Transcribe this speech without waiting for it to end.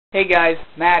Hey guys,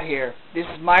 Matt here. This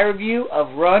is my review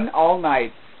of Run All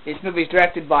Night. This movie is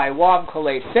directed by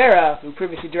Collet-Serra, who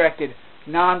previously directed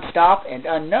Non-Stop and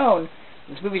Unknown.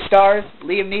 This movie stars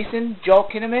Liam Neeson, Joel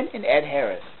Kinnaman, and Ed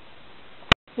Harris.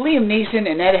 Liam Neeson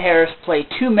and Ed Harris play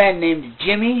two men named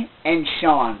Jimmy and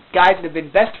Sean, guys that have been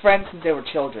best friends since they were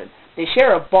children. They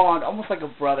share a bond almost like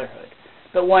a brotherhood.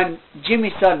 But when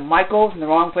Jimmy's son Michael's in the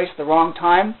wrong place at the wrong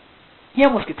time, he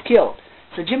almost gets killed.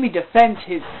 So Jimmy defends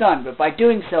his son, but by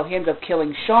doing so, he ends up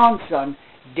killing Sean's son,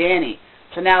 Danny.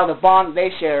 So now the bond they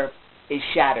share is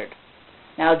shattered.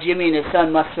 Now Jimmy and his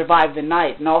son must survive the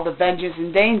night and all the vengeance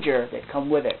and danger that come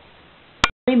with it.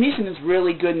 Liam Neeson is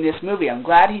really good in this movie. I'm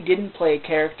glad he didn't play a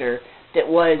character that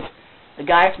was a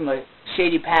guy from a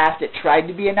shady past that tried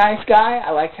to be a nice guy.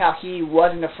 I liked how he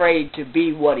wasn't afraid to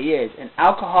be what he is, an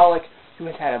alcoholic who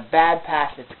has had a bad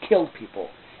past that's killed people,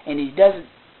 and he doesn't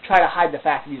try to hide the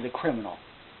fact that he's a criminal.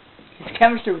 His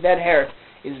chemistry with Ed Harris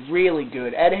is really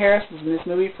good. Ed Harris was in this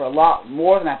movie for a lot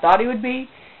more than I thought he would be,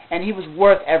 and he was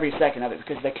worth every second of it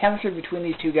because the chemistry between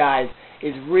these two guys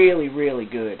is really, really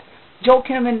good. Joel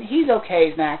Kinnaman, he's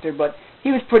okay as an actor, but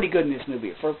he was pretty good in this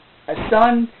movie. For a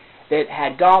son that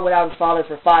had gone without his father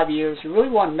for 5 years, who really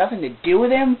wanted nothing to do with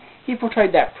him, he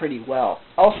portrayed that pretty well.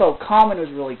 Also, Common was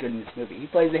really good in this movie. He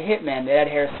plays the hitman that Ed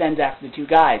Harris sends after the two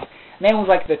guys. His name was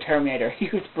like the Terminator. He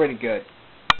was pretty good.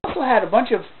 He also had a bunch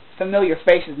of familiar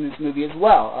faces in this movie as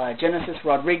well. Genesis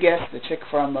Rodriguez, the chick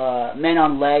from Men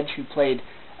on Ledge, who played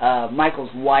Michael's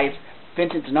wife.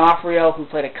 Vincent D'Onofrio, who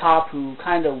played a cop who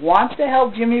kind of wants to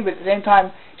help Jimmy, but at the same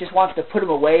time just wants to put him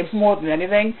away more than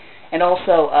anything. And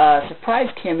also a surprise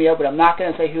cameo, but I'm not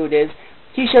going to say who it is.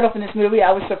 He showed up in this movie.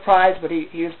 I was surprised, but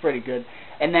he was pretty good.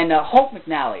 And then Holt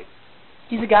McNally.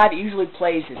 He's a guy that usually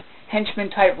plays his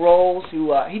henchman-type roles.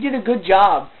 He did a good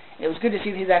job. It was good to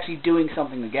see that he's actually doing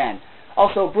something again.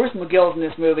 Also, Bruce McGill's in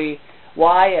this movie.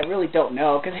 Why? I really don't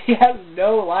know, because he has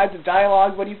no lines of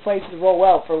dialogue, but he plays his role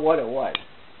well for what it was.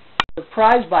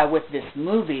 Surprised by with this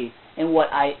movie, and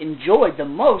what I enjoyed the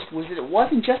most, was that it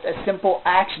wasn't just a simple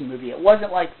action movie. It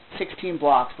wasn't like 16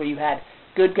 Blocks, where you had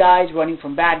good guys running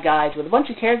from bad guys with a bunch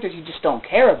of characters you just don't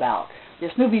care about.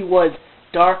 This movie was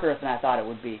darker than I thought it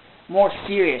would be, more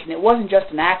serious, and it wasn't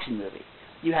just an action movie.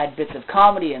 You had bits of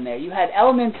comedy in there. You had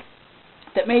elements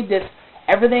that made this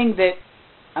everything that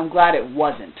I'm glad it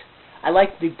wasn't. I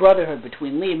liked the brotherhood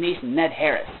between Liam Neeson and Ed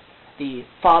Harris, the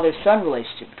father-son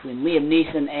relationship between Liam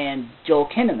Neeson and Joel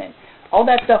Kinnaman. All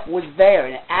that stuff was there,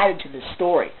 and it added to the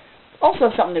story.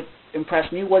 Also, something that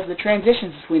impressed me was the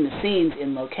transitions between the scenes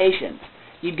in locations.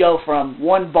 You'd go from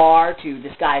one bar to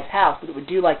this guy's house, but it would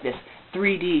do like this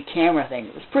 3D camera thing.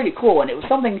 It was pretty cool, and it was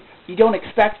something you don't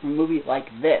expect from a movie like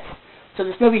this. So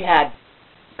this movie had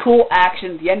cool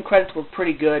action. The end credits were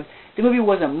pretty good. The movie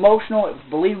was emotional. It was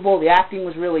believable. The acting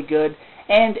was really good.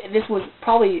 And this was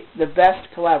probably the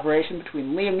best collaboration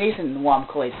between Liam Neeson and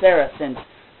Collet-Serra since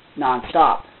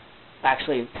Non-Stop.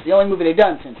 Actually, it's the only movie they've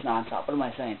done since Non-Stop. What am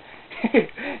I saying?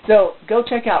 So, go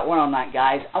check out Run All Night,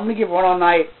 guys. I'm going to give Run All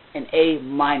Night an A-.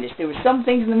 There were some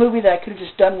things in the movie that I could have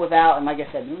just done without, and like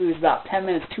I said, the movie was about 10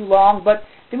 minutes too long, but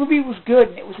the movie was good,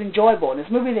 and it was enjoyable, and it's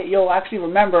a movie that you'll actually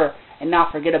remember and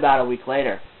not forget about a week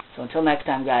later. So until next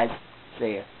time, guys,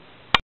 see ya.